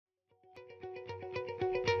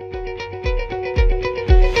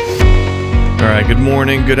right, good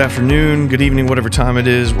morning, good afternoon, good evening, whatever time it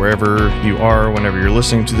is, wherever you are, whenever you're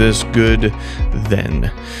listening to this, good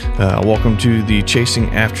then. Welcome to the Chasing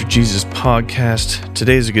After Jesus podcast.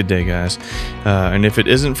 Today's a good day, guys. And if it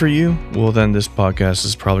isn't for you, well, then this podcast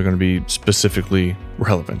is probably going to be specifically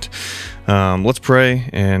relevant. Let's pray,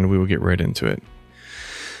 and we will get right into it.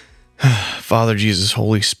 Father Jesus,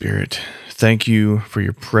 Holy Spirit, thank you for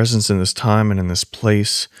your presence in this time and in this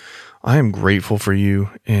place. I am grateful for you,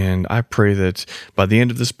 and I pray that by the end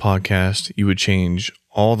of this podcast, you would change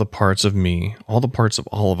all the parts of me, all the parts of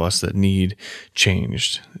all of us that need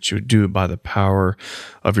changed, that you would do it by the power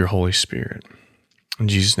of your Holy Spirit. In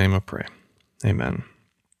Jesus' name I pray. Amen.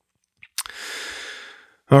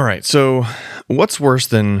 All right, so what's worse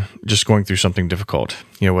than just going through something difficult?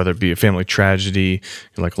 You know, whether it be a family tragedy,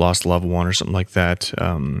 like lost a loved one or something like that.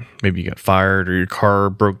 Maybe you got fired or your car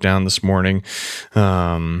broke down this morning.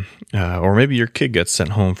 Or maybe your kid gets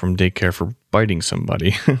sent home from daycare for biting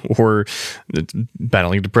somebody or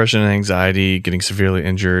battling depression and anxiety, getting severely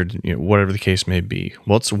injured, whatever the case may be.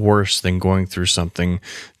 What's worse than going through something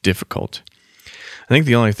difficult? I think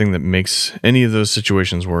the only thing that makes any of those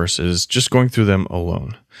situations worse is just going through them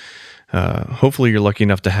alone. Hopefully you're lucky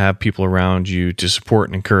enough to have people around you to support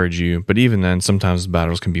and encourage you, but even then, sometimes the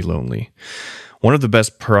battles can be lonely. One of the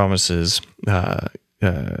best promises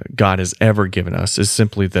God has ever given us is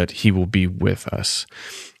simply that he will be with us.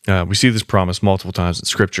 We see this promise multiple times in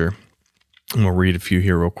Scripture. And we'll read a few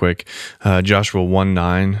here real quick. Joshua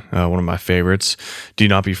 1:9, one of my favorites. Do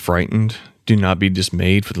not be frightened. Do not be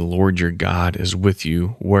dismayed, for the Lord your God is with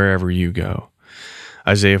you wherever you go.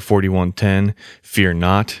 Isaiah 41:10, fear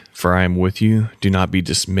not, for I am with you. Do not be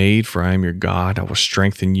dismayed, for I am your God. I will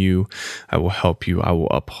strengthen you. I will help you. I will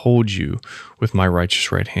uphold you with my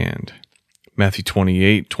righteous right hand. Matthew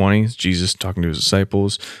 28:20, Jesus talking to his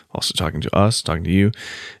disciples, also talking to us, talking to you.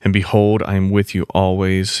 And behold, I am with you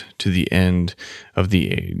always to the end of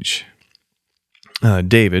the age.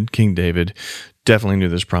 King David, definitely knew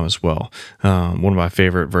this promise well. One of my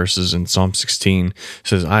favorite verses in Psalm 16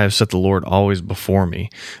 says, I have set the Lord always before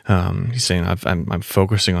me. He's saying, I'm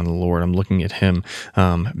focusing on the Lord. I'm looking at him.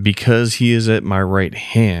 Because he is at my right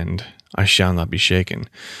hand, I shall not be shaken.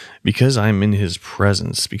 Because I am in his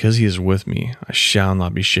presence, because he is with me, I shall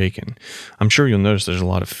not be shaken. I'm sure you'll notice there's a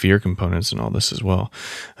lot of fear components in all this as well.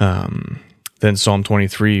 Then Psalm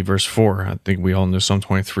 23, verse 4. I think we all know Psalm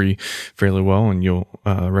 23 fairly well, and you'll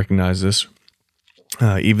recognize this.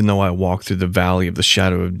 Even though I walk through the valley of the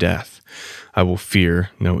shadow of death, I will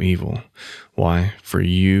fear no evil. Why? For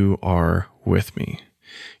you are with me.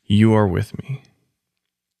 You are with me.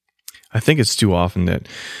 I think it's too often that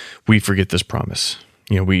we forget this promise.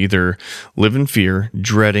 We either live in fear,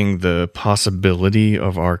 dreading the possibility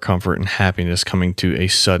of our comfort and happiness coming to a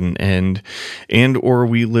sudden end, or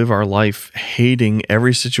we live our life hating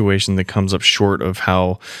every situation that comes up short of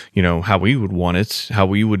how we would want it, how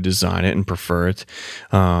we would design it and prefer it,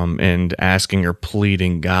 and asking or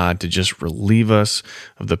pleading God to just relieve us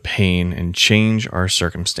of the pain and change our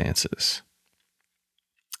circumstances.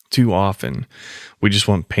 Too often, we just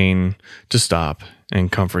want pain to stop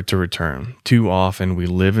and comfort to return. Too often, we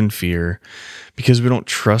live in fear because we don't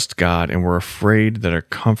trust God and we're afraid that our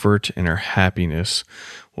comfort and our happiness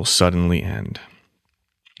will suddenly end.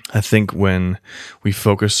 I think when we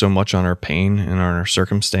focus so much on our pain and on our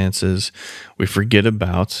circumstances, we forget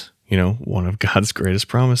about, one of God's greatest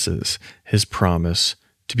promises, his promise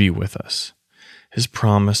to be with us. His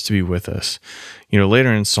promise to be with us.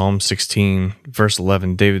 Later in Psalm 16, verse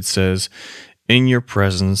 11, David says, in your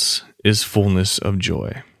presence is fullness of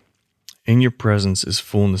joy. In your presence is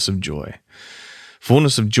fullness of joy.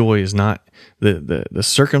 Fullness of joy is not the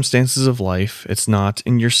circumstances of life. It's not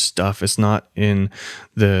in your stuff. It's not in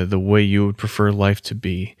the way you would prefer life to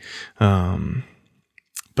be. But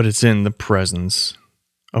it's in the presence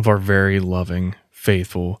of our very loving,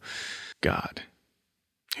 faithful God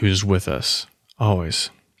who is with us always.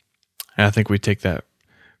 And I think we take that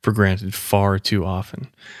for granted far too often.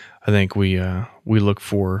 I think we look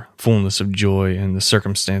for fullness of joy in the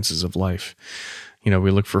circumstances of life.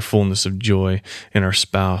 We look for fullness of joy in our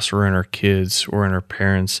spouse or in our kids or in our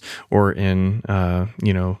parents or in,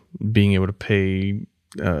 being able to pay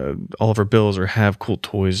all of our bills or have cool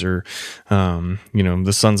toys or,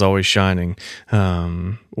 the sun's always shining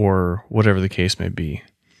or whatever the case may be.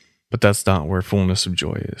 But that's not where fullness of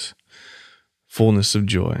joy is. Fullness of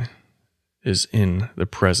joy is in the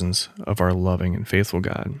presence of our loving and faithful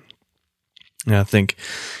God. And I think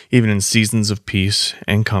even in seasons of peace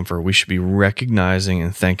and comfort, we should be recognizing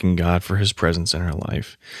and thanking God for his presence in our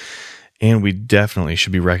life. And we definitely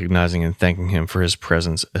should be recognizing and thanking him for his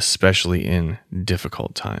presence, especially in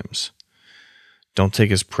difficult times. Don't take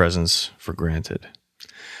his presence for granted.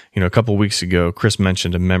 A couple weeks ago, Chris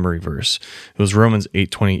mentioned a memory verse. It was Romans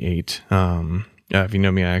 8:28. If you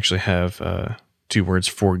know me, I actually have two words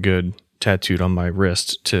 "for good" tattooed on my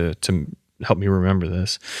wrist to help me remember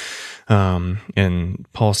this. And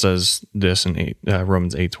Paul says this in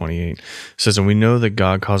Romans 8:28. Says, "And we know that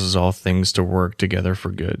God causes all things to work together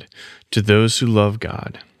for good, to those who love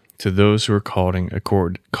God, to those who are called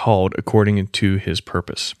according to his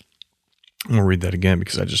purpose." I'm going to read that again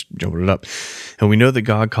because I just jumbled it up. "And we know that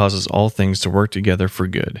God causes all things to work together for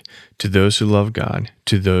good, to those who love God,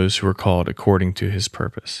 to those who are called according to his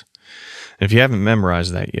purpose." And if you haven't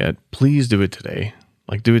memorized that yet, please do it today.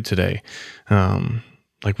 Do it today.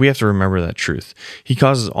 We have to remember that truth. He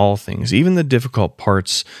causes all things, even the difficult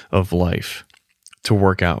parts of life, to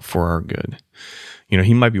work out for our good.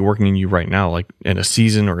 He might be working in you right now, like in a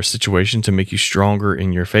season or a situation, to make you stronger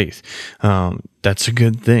in your faith. That's a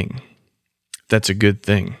good thing. That's a good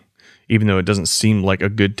thing. Even though it doesn't seem like a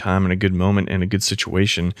good time and a good moment and a good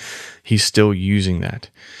situation, he's still using that.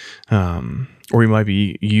 Or he might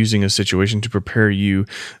be using a situation to prepare you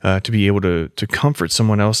to be able to comfort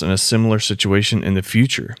someone else in a similar situation in the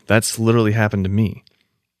future. That's literally happened to me.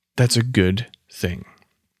 That's a good thing.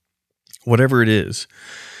 Whatever it is,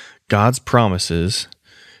 God's promises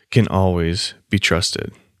can always be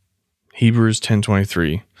trusted. Hebrews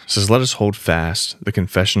 10:23 says, "Let us hold fast the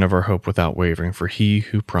confession of our hope without wavering, for he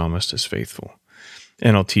who promised is faithful."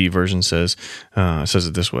 NLT version says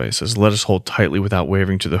it this way. It says, "Let us hold tightly without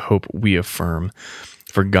wavering to the hope we affirm,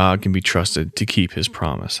 for God can be trusted to keep his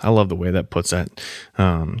promise." I love the way that puts that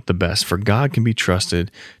the best. For God can be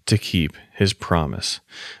trusted to keep his promise.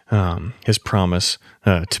 His promise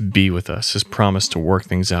to be with us, his promise to work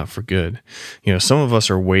things out for good. Some of us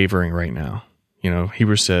are wavering right now.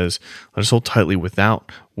 Hebrews says, "Let us hold tightly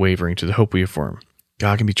without wavering to the hope we affirm."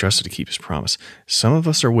 God can be trusted to keep his promise. Some of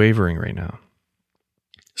us are wavering right now.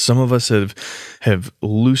 Some of us have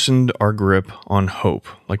loosened our grip on hope,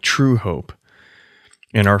 like true hope,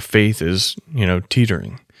 and our faith is,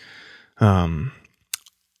 teetering.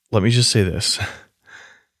 Let me just say this.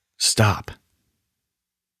 Stop.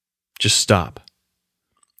 Just stop.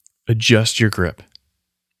 Adjust your grip.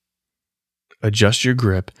 Adjust your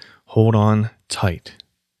grip. Hold on tight.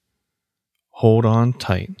 Hold on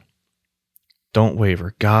tight. Don't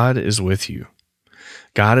waver. God is with you.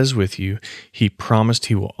 God is with you. He promised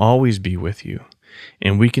he will always be with you.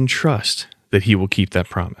 And we can trust that he will keep that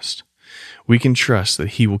promise. We can trust that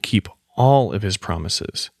he will keep all of his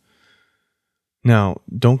promises. Now,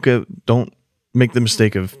 don't make the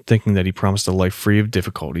mistake of thinking that he promised a life free of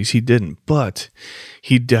difficulties. He didn't, but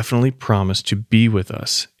he definitely promised to be with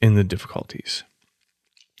us in the difficulties.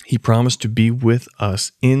 He promised to be with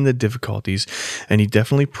us in the difficulties, and he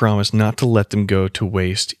definitely promised not to let them go to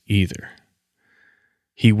waste either.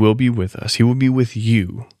 He will be with us. He will be with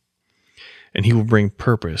you, and he will bring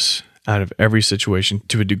purpose out of every situation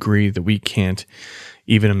to a degree that we can't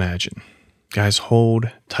even imagine. Guys,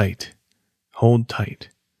 hold tight. Hold tight.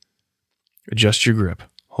 Adjust your grip.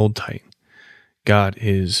 Hold tight. God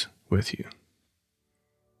is with you.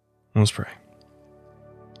 Let's pray.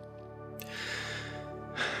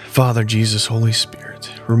 Father, Jesus, Holy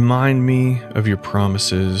Spirit, remind me of your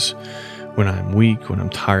promises when I'm weak, when I'm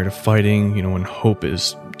tired of fighting, when hope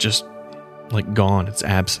is just gone, it's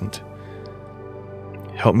absent.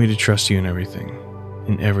 Help me to trust you in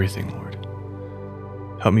everything, Lord.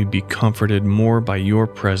 Help me be comforted more by your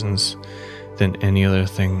presence than any other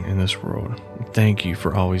thing in this world. Thank you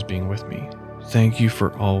for always being with me. Thank you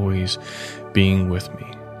for always being with me.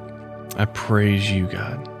 I praise you,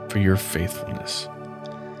 God, for your faithfulness.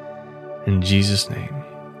 In Jesus' name,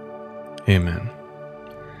 amen.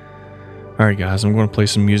 All right, guys, I'm going to play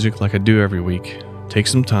some music like I do every week. Take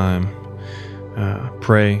some time,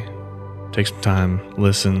 pray, take some time,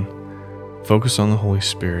 listen, focus on the Holy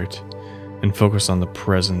Spirit, and focus on the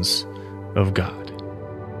presence of God.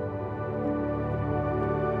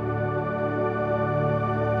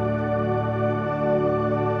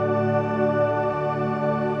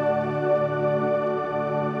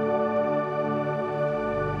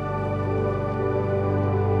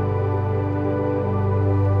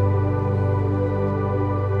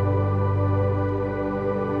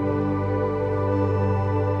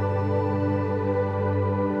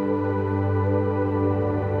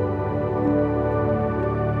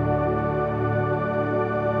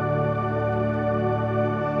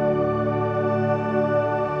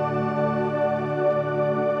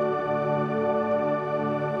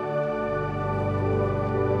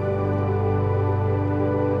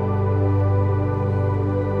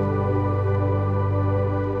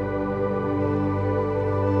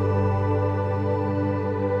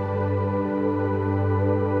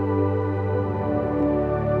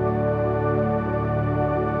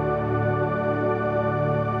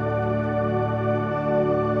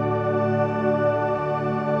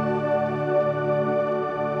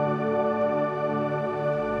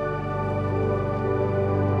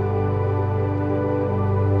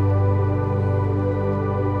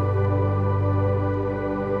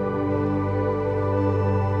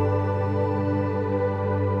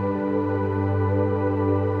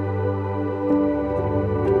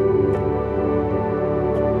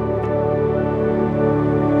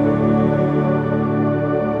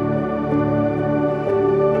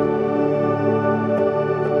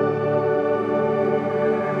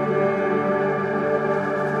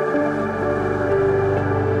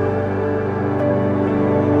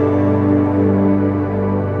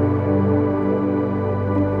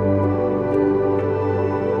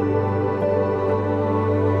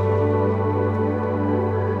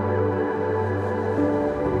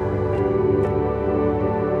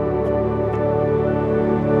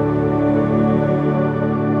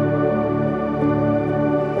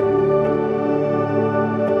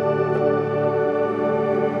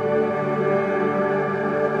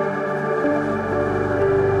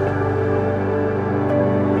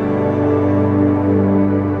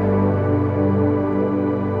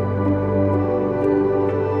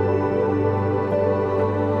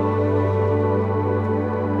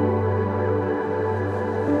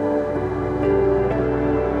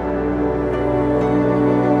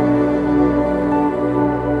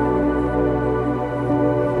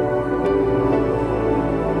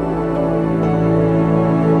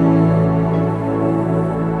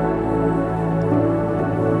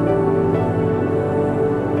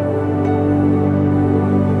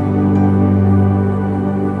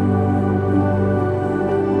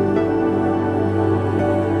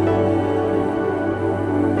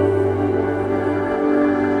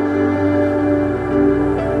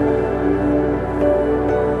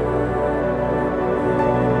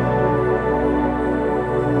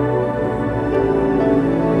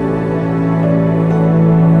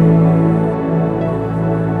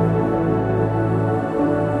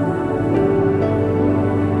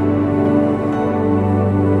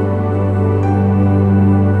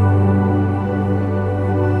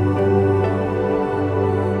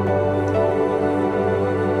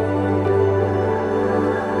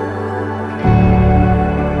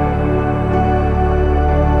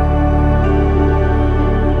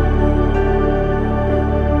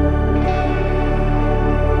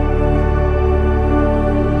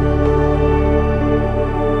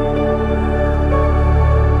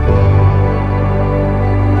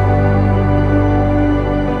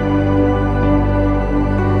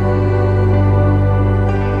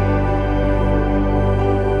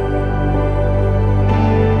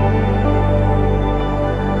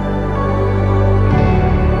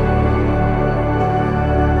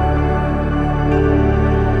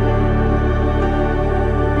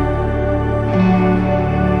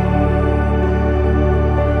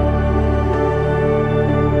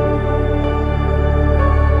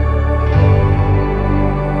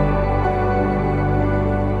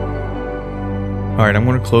 right, I'm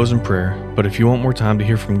going to close in prayer, but if you want more time to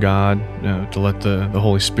hear from God, to let the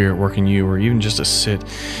Holy Spirit work in you, or even just to sit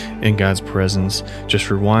in God's presence, just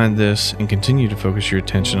rewind this and continue to focus your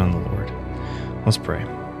attention on the Lord. Let's pray.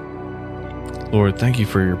 Lord, thank you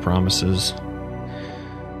for your promises.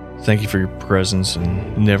 Thank you for your presence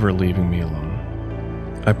and never leaving me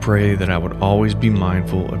alone. I pray that I would always be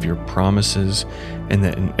mindful of your promises, and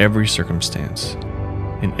that in every circumstance,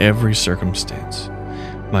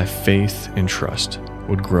 my faith and trust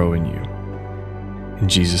would grow in you. In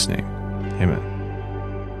Jesus' name, amen.